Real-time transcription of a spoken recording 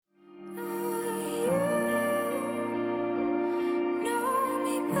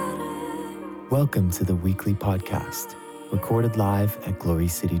Welcome to the weekly podcast, recorded live at Glory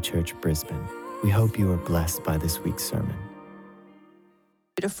City Church, Brisbane. We hope you are blessed by this week's sermon.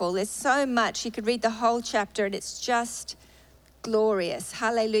 Beautiful. There's so much. You could read the whole chapter and it's just glorious.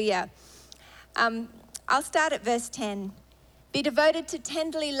 Hallelujah. I'll start at verse 10. Be devoted to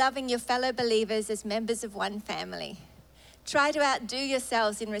tenderly loving your fellow believers as members of one family. Try to outdo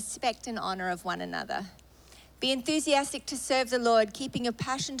yourselves in respect and honor of one another. Be enthusiastic to serve the Lord, keeping your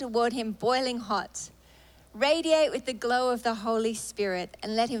passion toward him boiling hot. Radiate with the glow of the Holy Spirit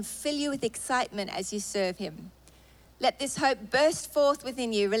and let him fill you with excitement as you serve him. Let this hope burst forth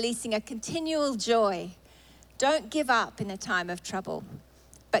within you, releasing a continual joy. Don't give up in a time of trouble,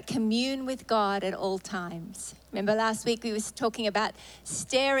 but commune with God at all times. Remember last week we were talking about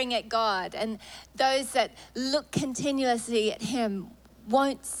staring at God, and those that look continuously at him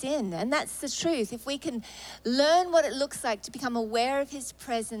won't sin. And that's the truth. If we can learn what it looks like to become aware of his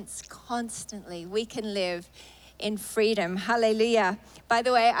presence constantly, we can live in freedom. Hallelujah. By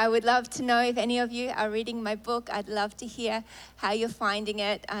the way, I would love to know if any of you are reading my book. I'd love to hear how you're finding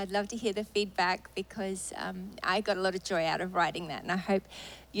it. I'd love to hear the feedback because I got a lot of joy out of writing that, and I hope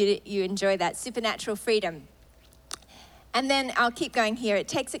you enjoy that. Supernatural Freedom. And then I'll keep going here.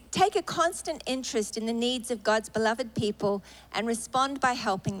 Take a constant interest in the needs of God's beloved people and respond by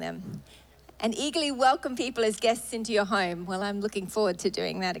helping them. And eagerly welcome people as guests into your home. Well, I'm looking forward to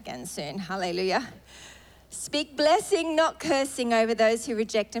doing that again soon. Hallelujah. Speak blessing, not cursing, over those who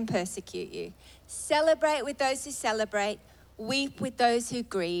reject and persecute you. Celebrate with those who celebrate. Weep with those who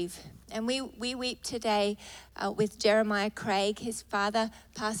grieve. And we weep today with Jeremiah Craig. His father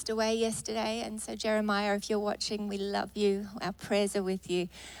passed away yesterday. And so Jeremiah, if you're watching, we love you. Our prayers are with you.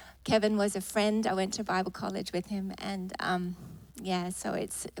 Kevin was a friend. I went to Bible college with him. And so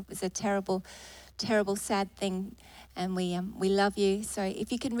it was a terrible, terrible, sad thing. And we love you. So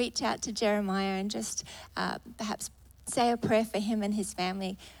if you can reach out to Jeremiah and just perhaps say a prayer for him and his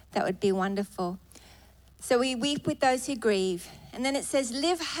family, that would be wonderful. So we weep with those who grieve. And then it says,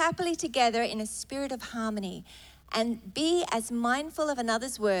 live happily together in a spirit of harmony and be as mindful of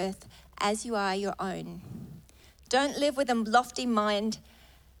another's worth as you are your own. Don't live with a lofty mindset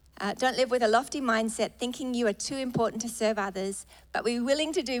thinking you are too important to serve others, but be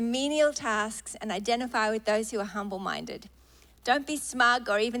willing to do menial tasks and identify with those who are humble-minded. Don't be smug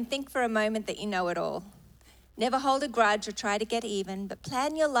or even think for a moment that you know it all. Never hold a grudge or try to get even, but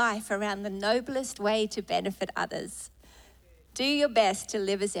plan your life around the noblest way to benefit others. Do your best to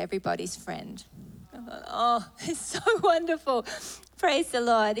live as everybody's friend. Oh, it's so wonderful. Praise the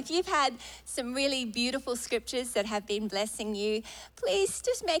Lord. If you've had some really beautiful scriptures that have been blessing you, please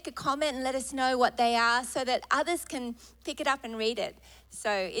just make a comment and let us know what they are so that others can pick it up and read it.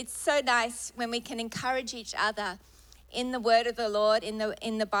 So it's so nice when we can encourage each other in the word of the Lord, in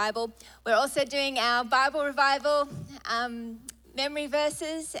the Bible. We're also doing our Bible revival memory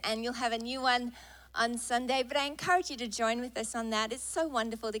verses, and you'll have a new one on Sunday. But I encourage you to join with us on that. It's so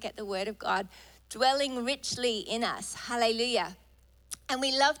wonderful to get the word of God dwelling richly in us. Hallelujah. And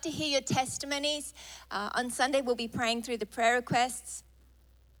we love to hear your testimonies. On Sunday, we'll be praying through the prayer requests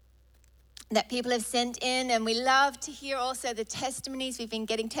that people have sent in, and we love to hear also the testimonies. We've been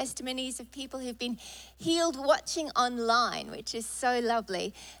getting testimonies of people who've been healed watching online, which is so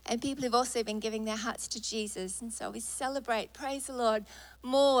lovely, and people who've also been giving their hearts to Jesus. And so we celebrate, praise the Lord,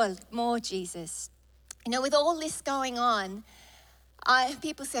 more Jesus. You know, with all this going on,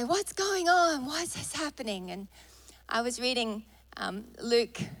 people say, what's going on? Why is this happening? And I was reading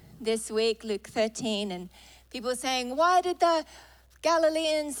Luke this week, Luke 13, and people were saying, why did the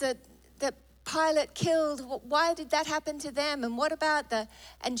Galileans that Pilate killed, why did that happen to them? And what about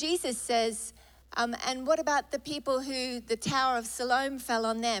and Jesus says, and what about the people who the Tower of Siloam fell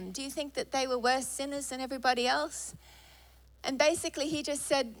on them? Do you think that they were worse sinners than everybody else? And basically he just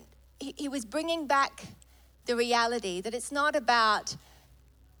said, he was bringing back the reality that it's not about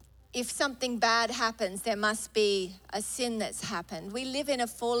if something bad happens, there must be a sin that's happened. We live in a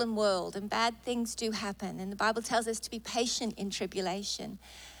fallen world and bad things do happen. And the Bible tells us to be patient in tribulation.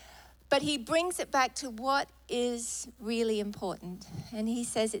 But he brings it back to what is really important. And he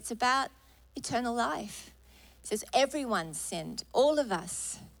says it's about eternal life. He says everyone's sinned. All of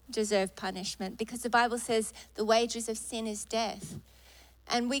us deserve punishment because the Bible says the wages of sin is death.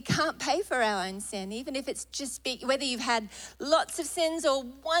 And we can't pay for our own sin, even if it's just whether you've had lots of sins or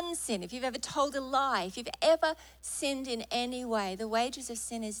one sin, if you've ever told a lie, if you've ever sinned in any way, the wages of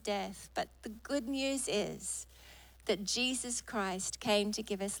sin is death. But the good news is that Jesus Christ came to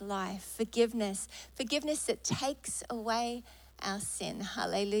give us life, forgiveness that takes away our sin.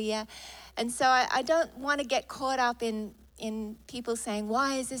 Hallelujah. And so I don't want to get caught up in in people saying,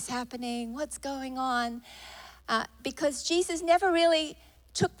 why is this happening? What's going on? Because Jesus never really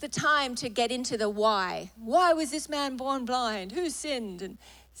took the time to get into the why. Why was this man born blind? Who sinned? And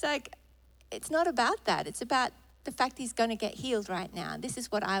it's like, it's not about that. It's about the fact he's going to get healed right now. This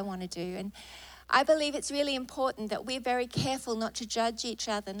is what I want to do. And I believe it's really important that we're very careful not to judge each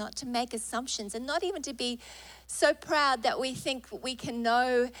other, not to make assumptions, and not even to be so proud that we think we can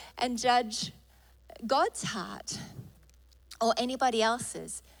know and judge God's heart or anybody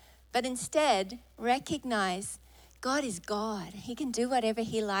else's, but instead recognize God is God. He can do whatever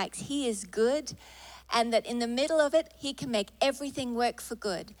he likes. He is good, and that in the middle of it, he can make everything work for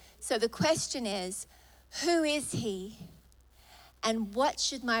good. So the question is, who is he, and what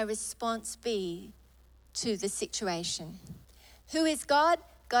should my response be to the situation? Who is God?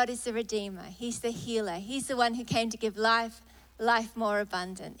 God is the Redeemer. He's the healer. He's the one who came to give life more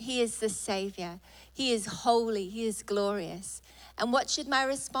abundant. He is the Savior. He is holy. He is glorious. And what should my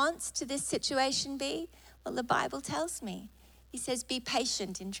response to this situation be? Well, the Bible tells me. He says, be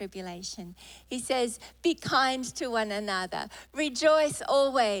patient in tribulation. He says, be kind to one another. Rejoice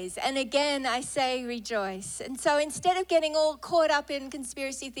always. And again, I say rejoice. And so instead of getting all caught up in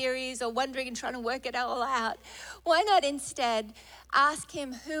conspiracy theories or wondering and trying to work it all out, why not instead ask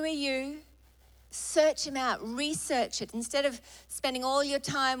him, who are you? Search him out, research it. Instead of spending all your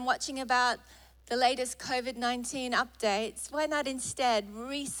time watching about the latest COVID-19 updates, why not instead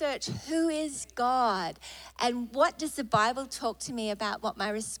research who is God and what does the Bible talk to me about what my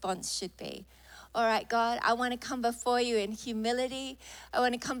response should be? All right, God, I want to come before you in humility. I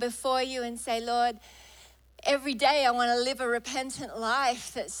want to come before you and say, Lord, every day I want to live a repentant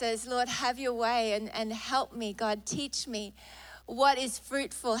life that says, Lord, have your way and help me, God, teach me what is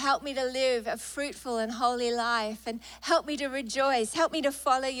fruitful. Help me to live a fruitful and holy life, and help me to rejoice. Help me to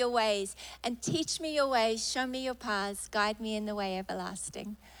follow your ways and teach me your ways. Show me your paths. Guide me in the way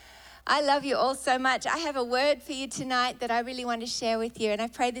everlasting. I love you all so much. I have a word for you tonight that I really want to share with you, and I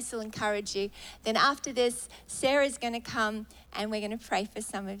pray this will encourage you. Then after this, Sarah's going to come and we're going to pray for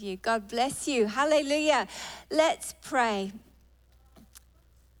some of you. God bless you. Hallelujah. Let's pray.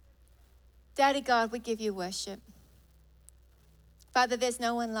 Daddy God, we give you worship. Father, there's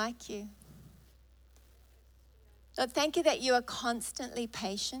no one like you. Lord, thank you that you are constantly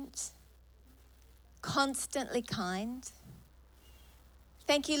patient, constantly kind.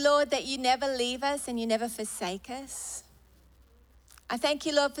 Thank you, Lord, that you never leave us and you never forsake us. I thank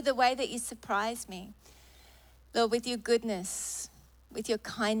you, Lord, for the way that you surprise me, Lord, with your goodness, with your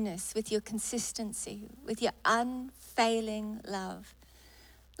kindness, with your consistency, with your unfailing love.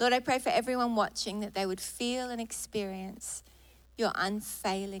 Lord, I pray for everyone watching that they would feel and experience your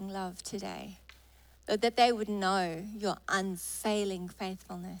unfailing love today. Lord, that they would know your unfailing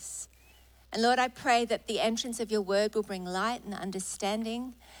faithfulness. And Lord, I pray that the entrance of your word will bring light and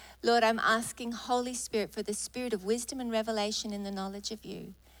understanding. Lord, I'm asking, Holy Spirit, for the spirit of wisdom and revelation in the knowledge of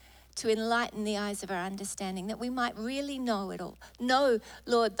you to enlighten the eyes of our understanding, that we might really know it all. Know,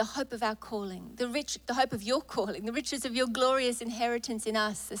 Lord, the hope of our calling, the hope of your calling, the riches of your glorious inheritance in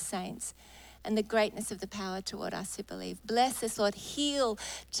us, the saints, and the greatness of the power toward us who believe. Bless us, Lord. Heal,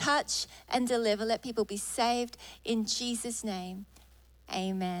 touch, and deliver. Let people be saved in Jesus' name.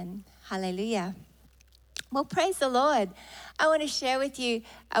 Amen. Hallelujah. Well, praise the Lord. I want to share with you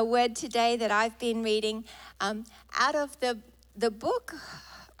a word today that I've been reading out of the book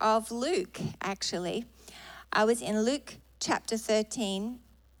of Luke, actually. I was in Luke chapter 13.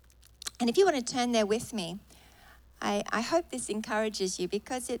 And if you want to turn there with me, I hope this encourages you,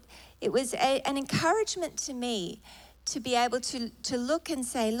 because it was an encouragement to me to be able to look and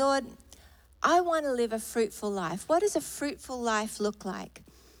say, Lord, I want to live a fruitful life. What does a fruitful life look like?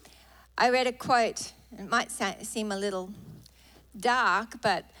 I read a quote. It might seem a little dark,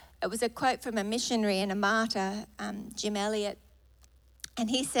 but it was a quote from a missionary and a martyr, Jim Elliot.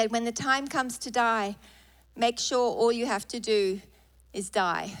 And he said, when the time comes to die, make sure all you have to do is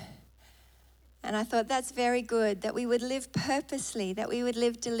die. And I thought that's very good, that we would live purposely, that we would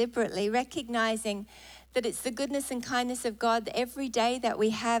live deliberately, recognizing that it's the goodness and kindness of God every day that we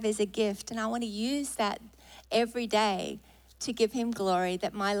have is a gift. And I want to use that every day to give him glory,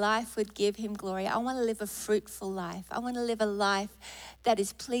 that my life would give him glory. I want to live a fruitful life. I want to live a life that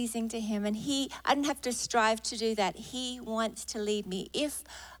is pleasing to him. And I don't have to strive to do that. He wants to lead me if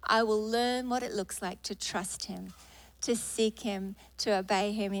I will learn what it looks like to trust him, to seek him, to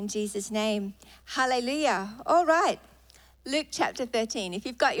obey him in Jesus' name. Hallelujah. All right. Luke chapter 13. If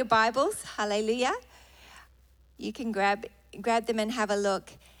you've got your Bibles, hallelujah, you can grab them and have a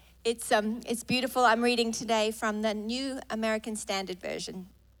look. It's beautiful. I'm reading today from the New American Standard Version.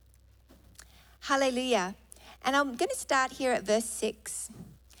 Hallelujah. And I'm going to start here at verse 6.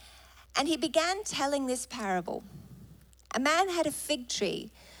 And he began telling this parable. A man had a fig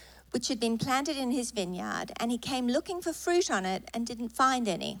tree which had been planted in his vineyard, and he came looking for fruit on it and didn't find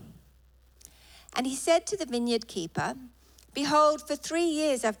any. And he said to the vineyard keeper, "Behold, for 3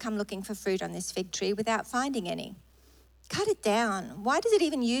 years I've come looking for fruit on this fig tree without finding any. Cut it down. Why does it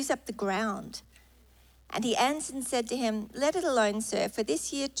even use up the ground?" And he answered and said to him, "Let it alone, sir, for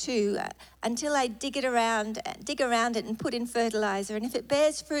this year too, until I dig around it and put in fertilizer. And if it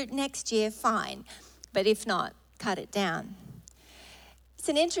bears fruit next year, fine. But if not, cut it down." It's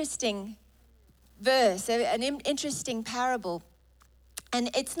an interesting verse, an interesting parable.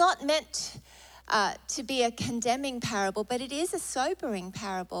 And it's not meant to be a condemning parable, but it is a sobering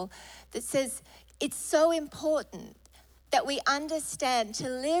parable that says it's so important that we understand to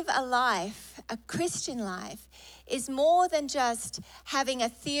live a life, a Christian life, is more than just having a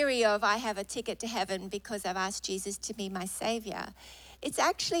theory of I have a ticket to heaven because I've asked Jesus to be my Savior. It's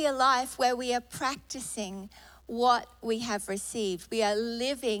actually a life where we are practicing what we have received. We are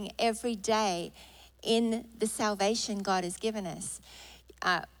living every day in the salvation God has given us.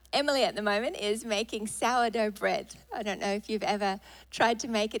 Emily at the moment is making sourdough bread. I don't know if you've ever tried to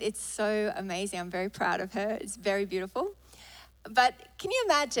make it. It's so amazing. I'm very proud of her. It's very beautiful. But can you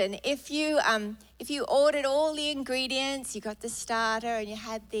imagine if you ordered all the ingredients, you got the starter and you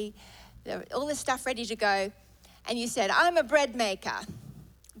had all the stuff ready to go, and you said, "I'm a bread maker,"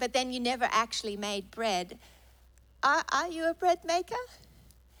 but then you never actually made bread. Are you a bread maker?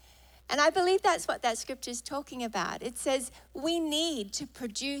 And I believe that's what that scripture is talking about. It says we need to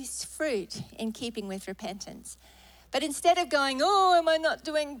produce fruit in keeping with repentance. But instead of going, "Oh, am I not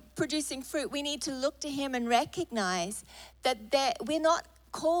producing fruit?" we need to look to him and recognize that we're not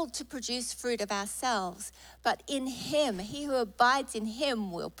called to produce fruit of ourselves, but in him. He who abides in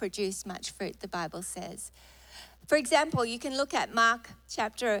him will produce much fruit, the Bible says. For example, you can look at Mark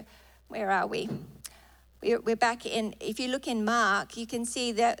chapter, where are we? We're back in, if you look in Mark, you can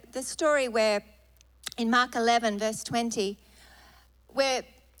see the story where in Mark 11, verse 20, where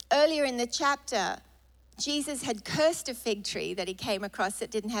earlier in the chapter, Jesus had cursed a fig tree that he came across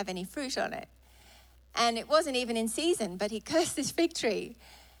that didn't have any fruit on it. And it wasn't even in season, but he cursed this fig tree.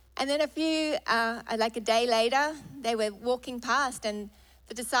 And then like a day later, they were walking past and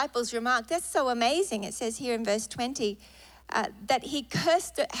the disciples remarked, "That's so amazing." It says here in verse 20, that he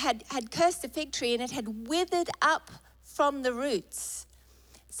had cursed the fig tree and it had withered up from the roots.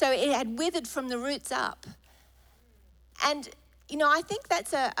 So it had withered from the roots up. And, I think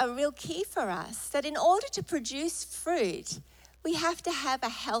that's a real key for us, that in order to produce fruit, we have to have a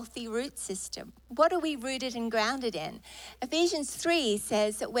healthy root system. What are we rooted and grounded in? Ephesians 3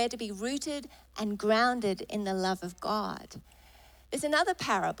 says that we're to be rooted and grounded in the love of God. There's another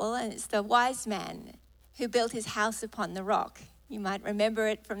parable, and it's the wise man who built his house upon the rock. You might remember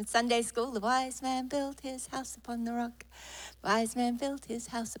it from Sunday school. The wise man built his house upon the rock. The wise man built his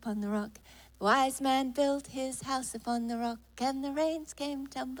house upon the rock. The wise man built his house upon the rock, and the rains came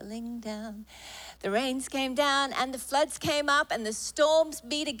tumbling down. The rains came down, and the floods came up, and the storms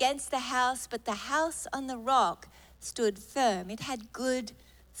beat against the house, but the house on the rock stood firm. It had good,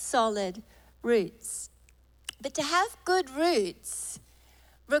 solid roots. But to have good roots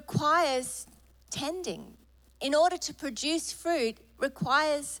requires tending. In order to produce fruit,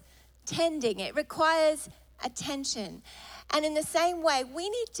 requires tending. It requires attention. And in the same way, we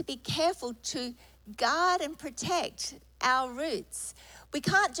need to be careful to guard and protect our roots. We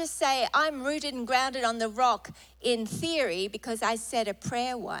can't just say, "I'm rooted and grounded on the rock" in theory because I said a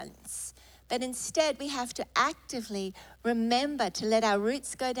prayer once. But instead, we have to actively remember to let our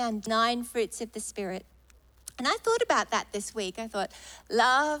roots go down. 9 fruits of the Spirit. And I thought about that this week. I thought,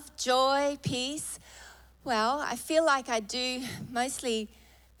 love, joy, peace. Well, I feel like I do mostly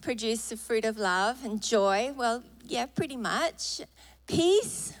produce the fruit of love and joy. Well, yeah, pretty much.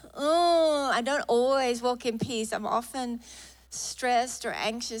 Peace? I don't always walk in peace. I'm often stressed or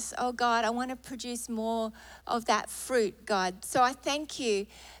anxious. Oh, God, I want to produce more of that fruit, God. So I thank you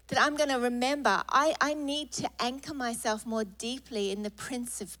that I'm going to remember I need to anchor myself more deeply in the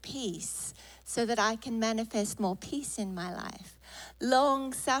Prince of Peace so that I can manifest more peace in my life.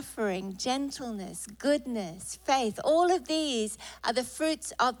 Long suffering, gentleness, goodness, faith, all of these are the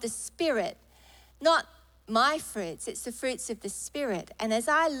fruits of the Spirit, not my fruits. It's the fruits of the Spirit. And as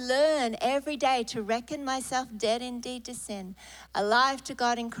I learn every day to reckon myself dead indeed to sin, alive to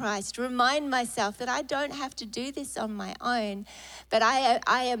God in Christ, remind myself that I don't have to do this on my own, but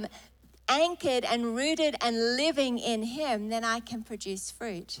I am anchored and rooted and living in Him, then I can produce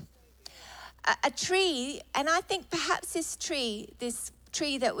fruit. A tree, and I think perhaps this tree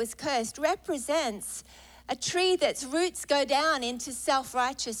that was cursed represents a tree that's roots go down into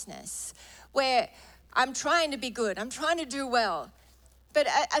self-righteousness, where I'm trying to be good, I'm trying to do well. But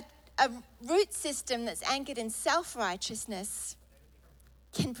a root system that's anchored in self-righteousness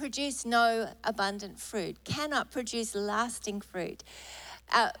can produce no abundant fruit, cannot produce lasting fruit.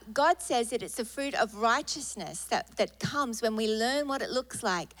 God says that it's the fruit of righteousness that comes when we learn what it looks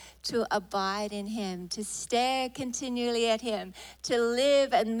like to abide in him, to stare continually at him, to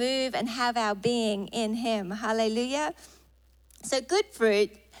live and move and have our being in him. Hallelujah. So good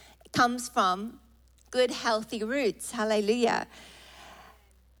fruit comes from good, healthy roots. Hallelujah.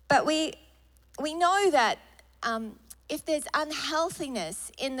 But we know that if there's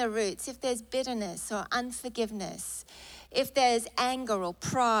unhealthiness in the roots, if there's bitterness or unforgiveness, if there's anger or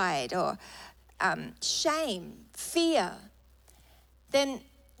pride or shame, fear, then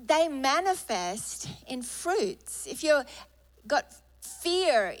they manifest in fruits. If you've got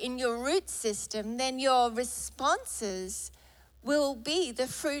fear in your root system, then your responses will be the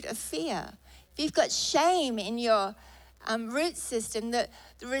fruit of fear. If you've got shame in your root system, the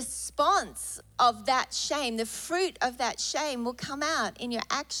response of that shame, the fruit of that shame will come out in your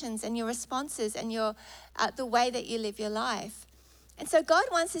actions and your responses and your the way that you live your life. And so God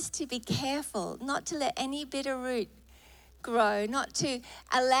wants us to be careful not to let any bitter root grow, not to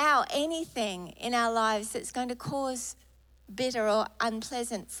allow anything in our lives that's going to cause bitter or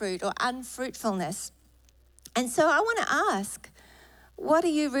unpleasant fruit or unfruitfulness. And so I want to ask, what are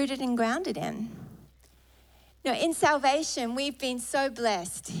you rooted and grounded in? You know, in salvation, we've been so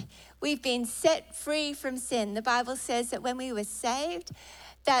blessed. We've been set free from sin. The Bible says that when we were saved,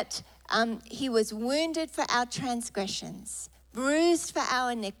 that he was wounded for our transgressions, bruised for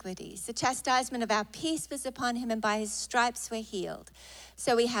our iniquities. The chastisement of our peace was upon him, and by his stripes we're healed.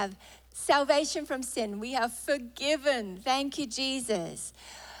 So we have salvation from sin. We are forgiven. Thank you, Jesus.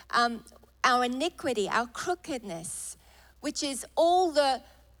 Our iniquity, our crookedness, which is all the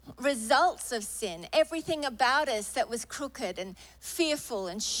results of sin, everything about us that was crooked and fearful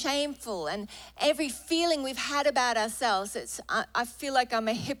and shameful, and every feeling we've had about ourselves. I feel like I'm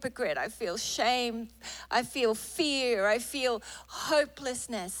a hypocrite. I feel shame. I feel fear. I feel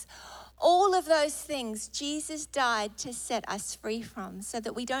hopelessness. All of those things Jesus died to set us free from, so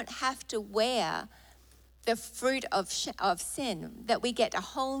that we don't have to wear the fruit of sin, that we get a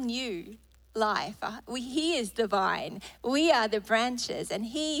whole new life. He is the vine, we are the branches, and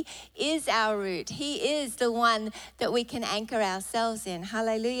he is our root. He is the one that we can anchor ourselves in.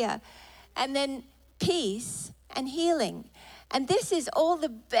 Hallelujah. And then peace and healing. And this is all the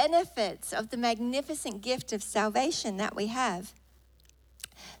benefits of the magnificent gift of salvation that we have.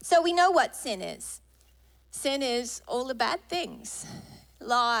 So we know what sin is. Sin is all the bad things: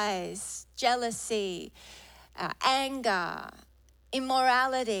 lies, jealousy, anger,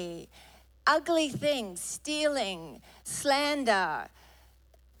 immorality, ugly things, stealing, slander.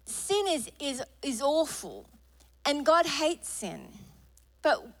 Sin is awful, and God hates sin.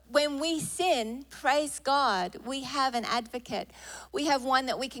 But when we sin, praise God, we have an advocate. We have one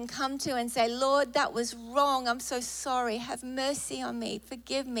that we can come to and say, Lord, that was wrong. I'm so sorry. Have mercy on me.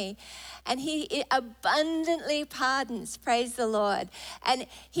 Forgive me. And he abundantly pardons, praise the Lord. And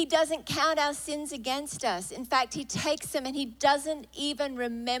he doesn't count our sins against us. In fact, he takes them and he doesn't even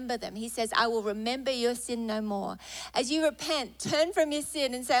remember them. He says, I will remember your sin no more. As you repent, turn from your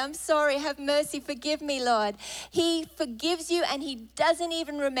sin and say, I'm sorry, have mercy, forgive me, Lord. He forgives you and he doesn't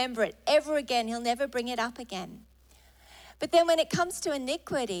even remember it ever again. He'll never bring it up again. But then when it comes to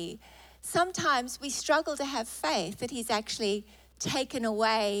iniquity, sometimes we struggle to have faith that he's actually taken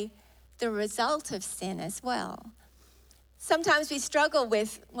away the result of sin as well. Sometimes we struggle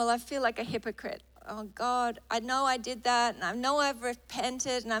with, well, I feel like a hypocrite. Oh God, I know I did that, and I know I've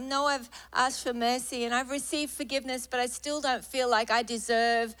repented, and I know I've asked for mercy, and I've received forgiveness, but I still don't feel like I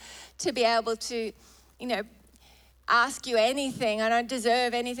deserve to be able to, ask you anything. I don't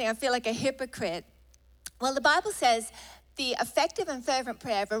deserve anything. I feel like a hypocrite. Well, the Bible says the effective and fervent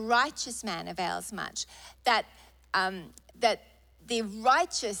prayer of a righteous man avails much. That the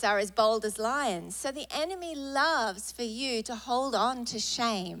righteous are as bold as lions. So the enemy loves for you to hold on to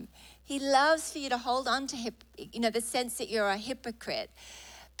shame. He loves for you to hold on to the sense that you're a hypocrite.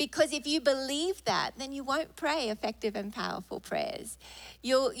 Because if you believe that, then you won't pray effective and powerful prayers.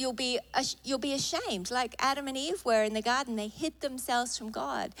 You'll be ashamed, like Adam and Eve were in the garden. They hid themselves from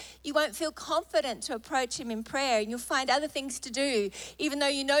God. You won't feel confident to approach him in prayer, and you'll find other things to do, even though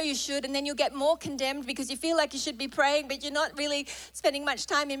you know you should, and then you'll get more condemned because you feel like you should be praying, but you're not really spending much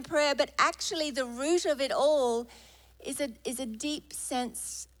time in prayer. But actually, the root of it all is a deep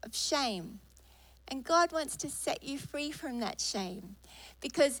sense of shame. And God wants to set you free from that shame,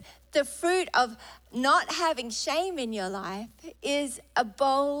 Because the fruit of not having shame in your life is a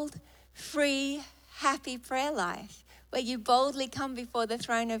bold, free, happy prayer life where you boldly come before the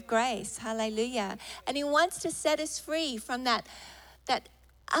throne of grace. Hallelujah. And he wants to set us free from that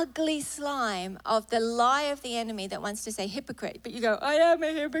ugly slime of the lie of the enemy that wants to say hypocrite. But you go, I am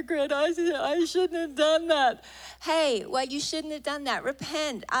a hypocrite. I shouldn't have done that. Hey, well, you shouldn't have done that.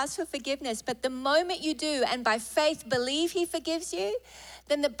 Repent, ask for forgiveness. But the moment you do and by faith believe he forgives you,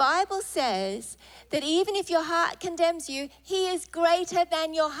 then the Bible says that even if your heart condemns you, he is greater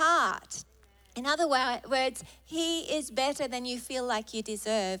than your heart. In other words, he is better than you feel like you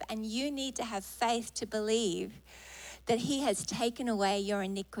deserve, and you need to have faith to believe that he has taken away your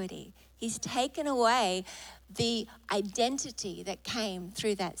iniquity. He's taken away the identity that came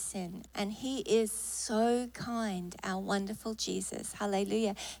through that sin. And he is so kind, our wonderful Jesus.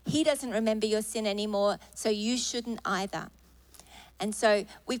 Hallelujah. He doesn't remember your sin anymore, so you shouldn't either. And so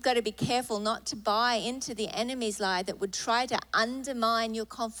we've got to be careful not to buy into the enemy's lie that would try to undermine your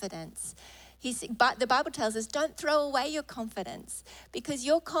confidence. But the Bible tells us, don't throw away your confidence, because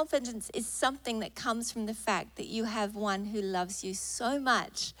your confidence is something that comes from the fact that you have one who loves you so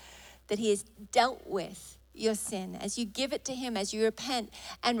much that he has dealt with your sin. As you give it to him, as you repent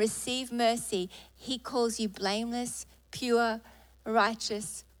and receive mercy, he calls you blameless, pure,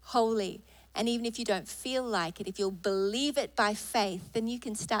 righteous, holy. And even if you don't feel like it, if you'll believe it by faith, then you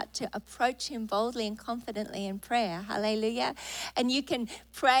can start to approach him boldly and confidently in prayer. Hallelujah. And you can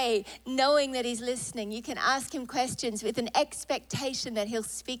pray knowing that he's listening. You can ask him questions with an expectation that he'll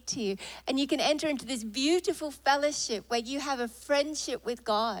speak to you. And you can enter into this beautiful fellowship where you have a friendship with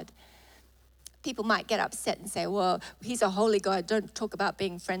God. People might get upset and say, well, he's a holy God. Don't talk about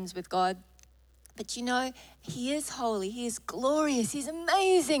being friends with God. But you know, he is holy, he is glorious, he's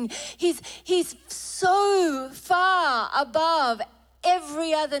amazing. He's so far above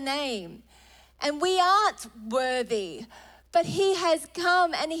every other name. And we aren't worthy, but he has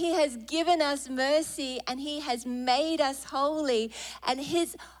come and he has given us mercy and he has made us holy. And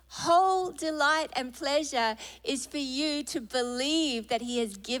his whole delight and pleasure is for you to believe that he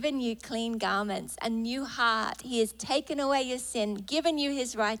has given you clean garments, a new heart. He has taken away your sin, given you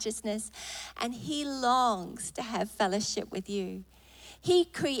his righteousness, and he longs to have fellowship with you. He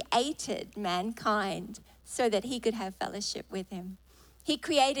created mankind so that he could have fellowship with him. He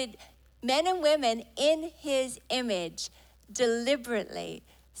created men and women in his image deliberately,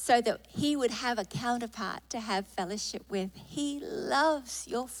 so that he would have a counterpart to have fellowship with. He loves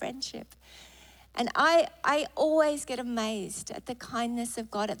your friendship. And I always get amazed at the kindness of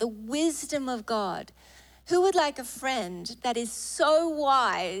God, at the wisdom of God. Who would like a friend that is so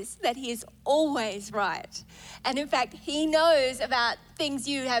wise that he is always right? And in fact, he knows about things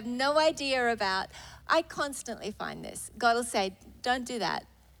you have no idea about. I constantly find this. God will say, don't do that.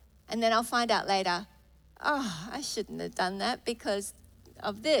 And then I'll find out later, oh, I shouldn't have done that because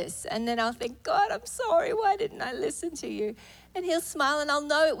of this. And then I'll think, God, I'm sorry, why didn't I listen to you? And he'll smile and I'll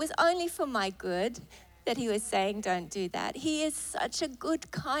know it was only for my good that he was saying, don't do that. He is such a good,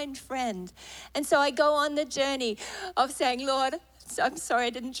 kind friend. And so I go on the journey of saying, Lord, I'm sorry I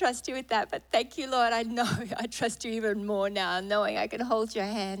didn't trust you with that, but thank you, Lord. I know I trust you even more now, knowing I can hold your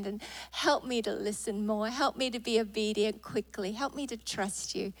hand, and help me to listen more. Help me to be obedient quickly. Help me to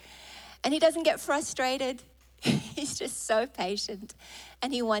trust you. And he doesn't get frustrated. He's just so patient,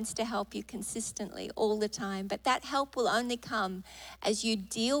 and he wants to help you consistently all the time. But that help will only come as you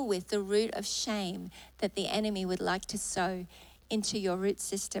deal with the root of shame that the enemy would like to sow into your root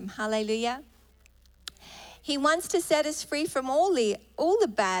system. Hallelujah. He wants to set us free from all the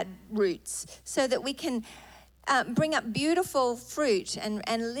bad roots so that we can bring up beautiful fruit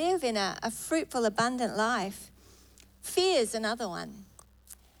and live in a fruitful, abundant life. Fear is another one.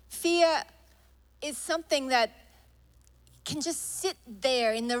 Fear is something that can just sit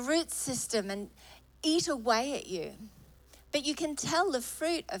there in the root system and eat away at you. But you can tell the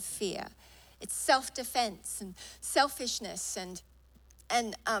fruit of fear. It's self-defense and selfishness, and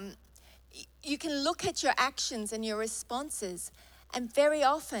you can look at your actions and your responses, and very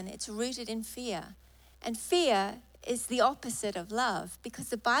often it's rooted in fear. And fear is the opposite of love, because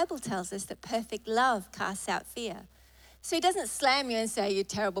the Bible tells us that perfect love casts out fear. So he doesn't slam you and say, you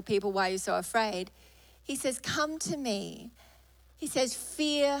terrible people, why are you so afraid? He says, come to me. He says,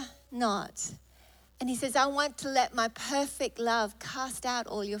 fear not. And he says, I want to let my perfect love cast out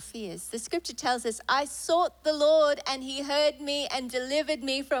all your fears. The scripture tells us, I sought the Lord and he heard me and delivered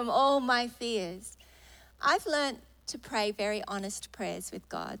me from all my fears. I've learned to pray very honest prayers with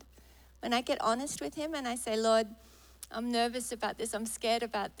God. When I get honest with him and I say, Lord, I'm nervous about this, I'm scared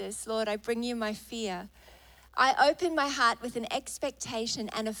about this. Lord, I bring you my fear. I open my heart with an expectation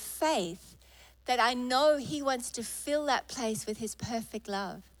and a faith that I know he wants to fill that place with his perfect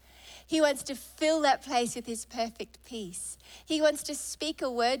love. He wants to fill that place with his perfect peace. He wants to speak a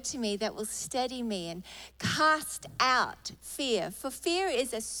word to me that will steady me and cast out fear. For fear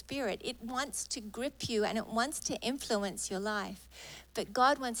is a spirit. It wants to grip you and it wants to influence your life. But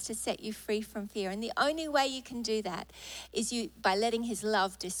God wants to set you free from fear. And the only way you can do that is by letting his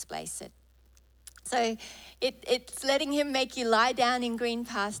love displace it. So it's letting him make you lie down in green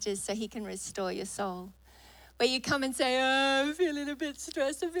pastures so he can restore your soul. Where you come and say, oh, I'm feeling a bit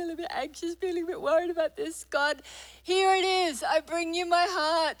stressed, I'm feeling a bit anxious, feeling a bit worried about this. God, here it is. I bring you my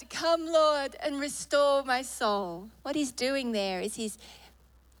heart. Come, Lord, and restore my soul. What he's doing there is he's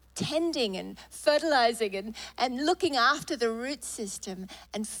tending and fertilizing and looking after the root system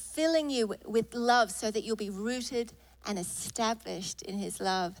and filling you with love so that you'll be rooted and established in his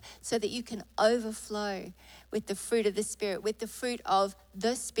love so that you can overflow with the fruit of the Spirit, with the fruit of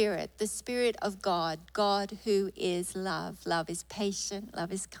the Spirit of God, God who is love. Love is patient,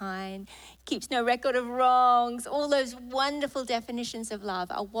 love is kind, keeps no record of wrongs. All those wonderful definitions of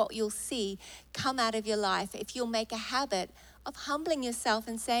love are what you'll see come out of your life if you'll make a habit of humbling yourself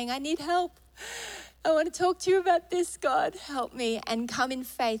and saying, I need help. I want to talk to you about this, God, help me, and come in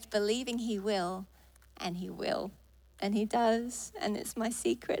faith, believing he will, and he will. And he does, and it's my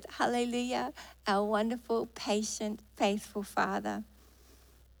secret. Hallelujah, our wonderful, patient, faithful Father.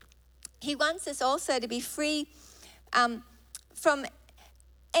 He wants us also to be free from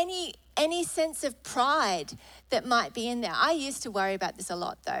any sense of pride that might be in there. I used to worry about this a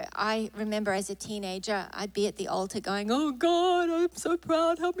lot, though. I remember as a teenager, I'd be at the altar going, oh God, I'm so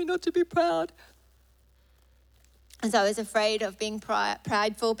proud, help me not to be proud. And so I was afraid of being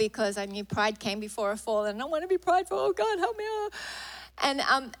prideful because I knew pride came before a fall, and I don't want to be prideful. Oh God, help me! And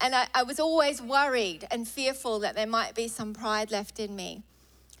I was always worried and fearful that there might be some pride left in me.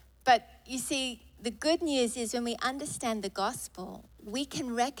 But you see, the good news is when we understand the gospel, we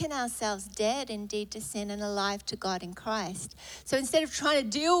can reckon ourselves dead indeed to sin and alive to God in Christ. So instead of trying to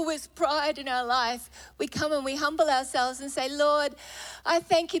deal with pride in our life, we come and we humble ourselves and say, Lord, I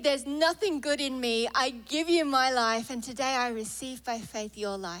thank you there's nothing good in me. I give you my life, and today I receive by faith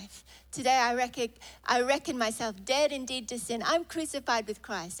your life. Today I reckon myself dead indeed to sin. I'm crucified with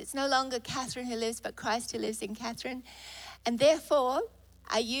Christ. It's no longer Catherine who lives, but Christ who lives in Catherine. And therefore,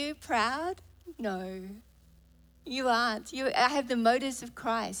 are you proud? No. You aren't. I have the motives of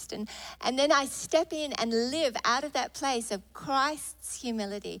Christ. And then I step in and live out of that place of Christ's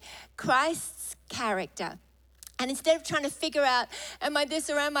humility, Christ's character. And instead of trying to figure out, am I this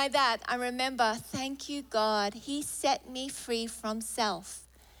or am I that? I remember, thank you, God. He set me free from self.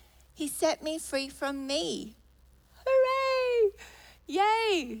 He set me free from me. Hooray!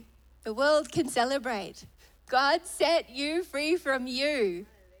 Yay! The world can celebrate. God set you free from you.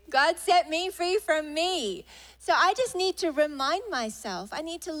 God set me free from me. So I just need to remind myself. I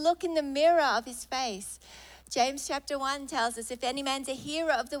need to look in the mirror of his face. James chapter 1 tells us, if any man's a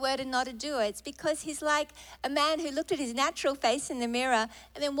hearer of the word and not a doer, it's because he's like a man who looked at his natural face in the mirror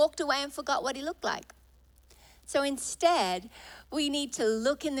and then walked away and forgot what he looked like. So instead, we need to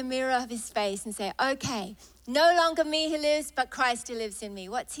look in the mirror of his face and say, okay, no longer me who lives, but Christ who lives in me.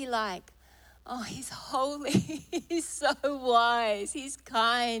 What's he like? Oh, he's holy. He's so wise. He's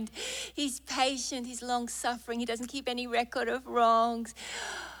kind. He's patient. He's long-suffering. He doesn't keep any record of wrongs.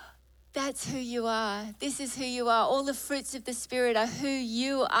 That's who you are. This is who you are. All the fruits of the Spirit are who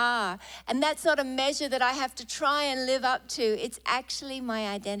you are. And that's not a measure that I have to try and live up to. It's actually my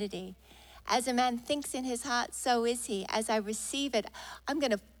identity. As a man thinks in his heart, so is he. As I receive it, I'm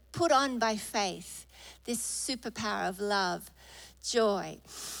going to put on by faith this superpower of love, joy,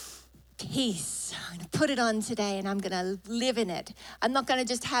 peace. I'm going to put it on today and I'm going to live in it. I'm not going to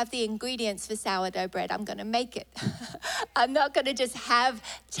just have the ingredients for sourdough bread. I'm going to make it. I'm not going to just have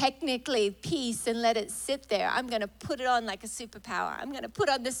technically peace and let it sit there. I'm going to put it on like a superpower. I'm going to put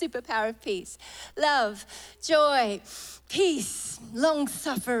on the superpower of peace. Love, joy, peace,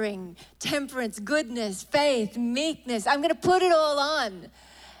 long-suffering, temperance, goodness, faith, meekness. I'm going to put it all on.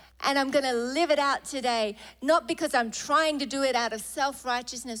 And I'm going to live it out today, not because I'm trying to do it out of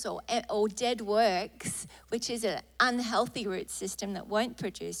self-righteousness or dead works, which is an unhealthy root system that won't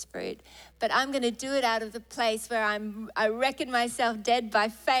produce fruit, but I'm going to do it out of the place where I reckon myself dead by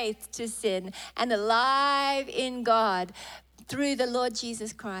faith to sin and alive in God through the Lord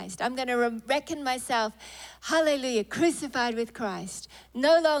Jesus Christ. I'm going to reckon myself, hallelujah, crucified with Christ.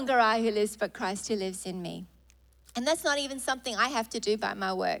 No longer I who lives, but Christ who lives in me. And that's not even something I have to do by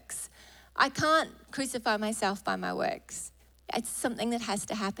my works. I can't crucify myself by my works. It's something that has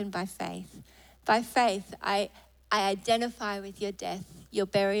to happen by faith. By faith, I identify with your death, your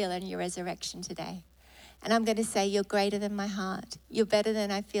burial, and your resurrection today. And I'm going to say, you're greater than my heart. You're better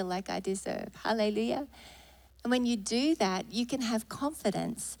than I feel like I deserve. Hallelujah. And when you do that, you can have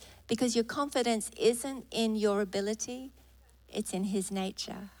confidence, because your confidence isn't in your ability, it's in his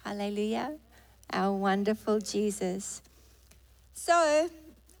nature. Hallelujah. Our wonderful Jesus. So,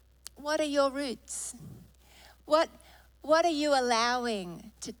 what are your roots? What are you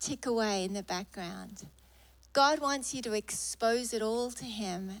allowing to tick away in the background? God wants you to expose it all to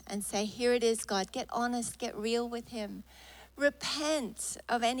him and say, here it is, God. Get honest, get real with him. Repent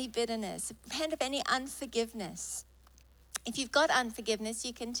of any bitterness. Repent of any unforgiveness. If you've got unforgiveness,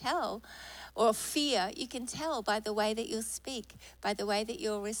 you can tell, or fear, you can tell by the way that you'll speak, by the way that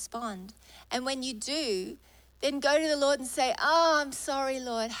you'll respond. And when you do, then go to the Lord and say, oh, I'm sorry,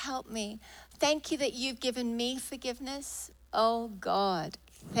 Lord, help me. Thank you that you've given me forgiveness. Oh, God,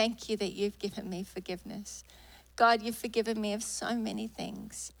 thank you that you've given me forgiveness. God, you've forgiven me of so many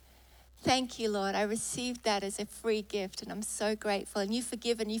things. Thank you, Lord. I received that as a free gift, and I'm so grateful. And you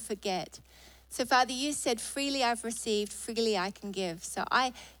forgive and you forget. So, Father, you said, freely I've received, freely I can give. So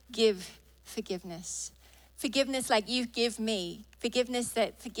I give forgiveness. Forgiveness like you give me. Forgiveness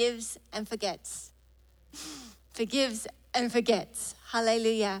that forgives and forgets. Forgives and forgets.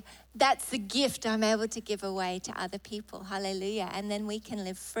 Hallelujah. That's the gift I'm able to give away to other people. Hallelujah. And then we can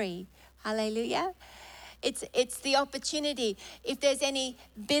live free. Hallelujah. It's the opportunity. If there's any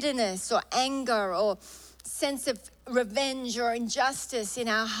bitterness or anger or sense of revenge or injustice in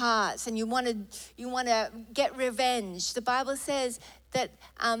our hearts, and you want to get revenge, the Bible says that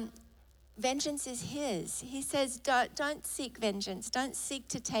vengeance is his. He says, don't seek vengeance. Don't seek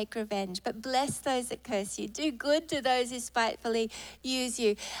to take revenge, but bless those that curse you. Do good to those who spitefully use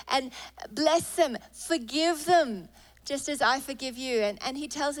you, and bless them. Forgive them, just as I forgive you. And he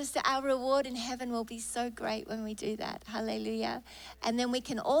tells us that our reward in heaven will be so great when we do that. Hallelujah. And then we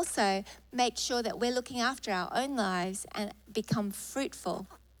can also make sure that we're looking after our own lives and become fruitful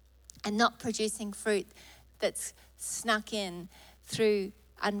and not producing fruit that's snuck in through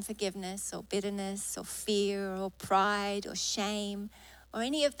unforgiveness or bitterness or fear or pride or shame or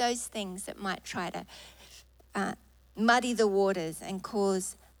any of those things that might try to muddy the waters and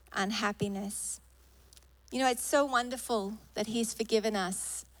cause unhappiness. You know, it's so wonderful that he's forgiven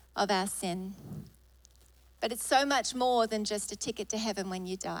us of our sin. But it's so much more than just a ticket to heaven when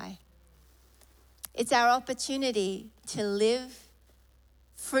you die. It's our opportunity to live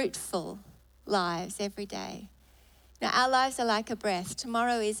fruitful lives every day. Now, our lives are like a breath.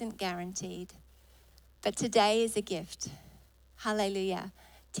 Tomorrow isn't guaranteed, but today is a gift. Hallelujah.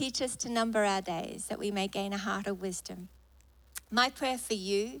 Teach us to number our days that we may gain a heart of wisdom. My prayer for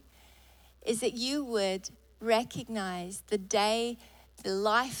you is that you would recognize the day, the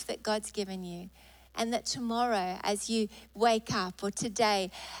life that God's given you, and that tomorrow as you wake up, or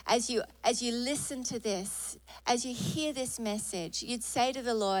today as you listen to this, as you hear this message, you'd say to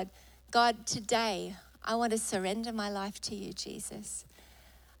the Lord, God, today I want to surrender my life to you, Jesus.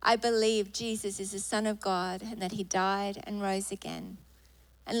 I believe Jesus is the Son of God and that he died and rose again.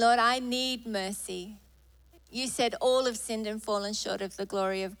 And Lord, I need mercy. You said all have sinned and fallen short of the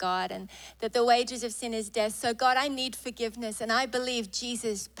glory of God, and that the wages of sin is death. So God, I need forgiveness, and I believe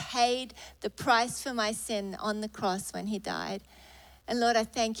Jesus paid the price for my sin on the cross when he died. And Lord, I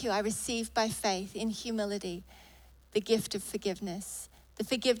thank you. I receive by faith in humility the gift of forgiveness, the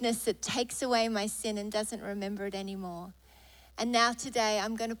forgiveness that takes away my sin and doesn't remember it anymore. And now today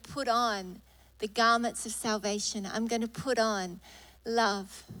I'm going to put on the garments of salvation. I'm going to put on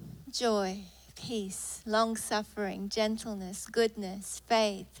love, joy, peace, long-suffering, gentleness, goodness,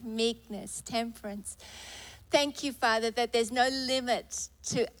 faith, meekness, temperance. Thank you, Father, that there's no limit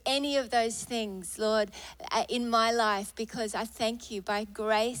to any of those things, Lord, in my life, because I thank you. By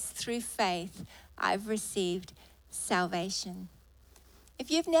grace through faith, I've received salvation. If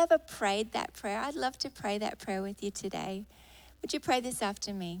you've never prayed that prayer, I'd love to pray that prayer with you today. Would you pray this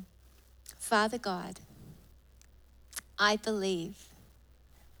after me? Father God, I believe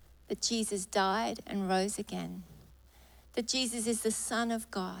that Jesus died and rose again, that Jesus is the Son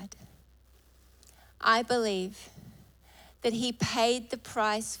of God. I believe that he paid the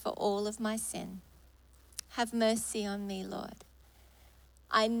price for all of my sin. Have mercy on me, Lord.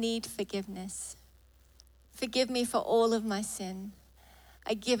 I need forgiveness. Forgive me for all of my sin.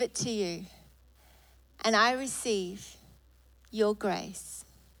 I give it to you, and I receive your grace,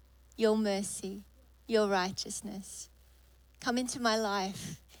 your mercy, your righteousness. Come into my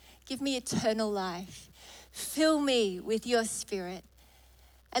life. Give me eternal life. Fill me with your spirit.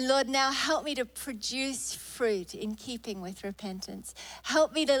 And Lord, now help me to produce fruit in keeping with repentance.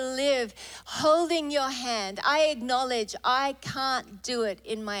 Help me to live holding your hand. I acknowledge I can't do it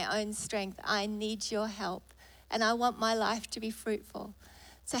in my own strength. I need your help, and I want my life to be fruitful.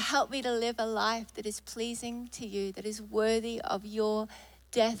 So help me to live a life that is pleasing to you, that is worthy of your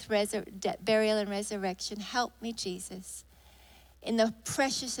death, burial, and resurrection. Help me, Jesus. In the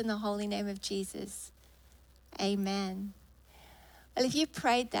precious and the holy name of Jesus, amen. Well, if you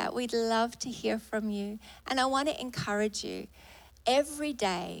prayed that, we'd love to hear from you. And I want to encourage you. Every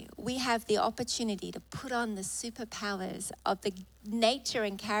day, we have the opportunity to put on the superpowers of the nature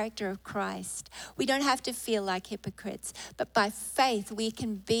and character of Christ. We don't have to feel like hypocrites, but by faith, we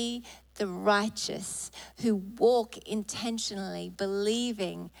can be the righteous who walk intentionally,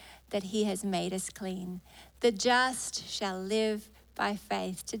 believing that he has made us clean. The just shall live by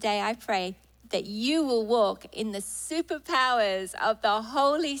faith. Today, I pray that you will walk in the superpowers of the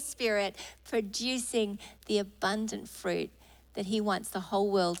Holy Spirit, producing the abundant fruit that he wants the whole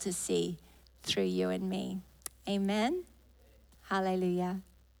world to see through you and me. Amen. Hallelujah.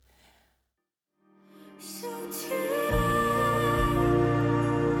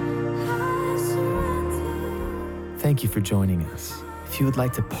 Thank you for joining us. If you would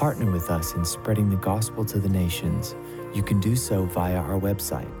like to partner with us in spreading the gospel to the nations, you can do so via our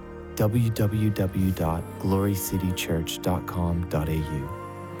website,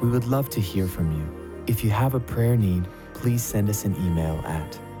 www.glorycitychurch.com.au. We would love to hear from you. If you have a prayer need, please send us an email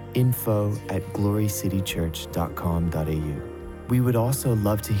at info@glorycitychurch.com.au. We would also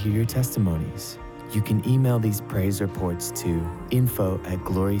love to hear your testimonies. You can email these praise reports to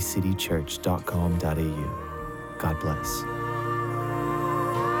info@glorycitychurch.com.au. God bless.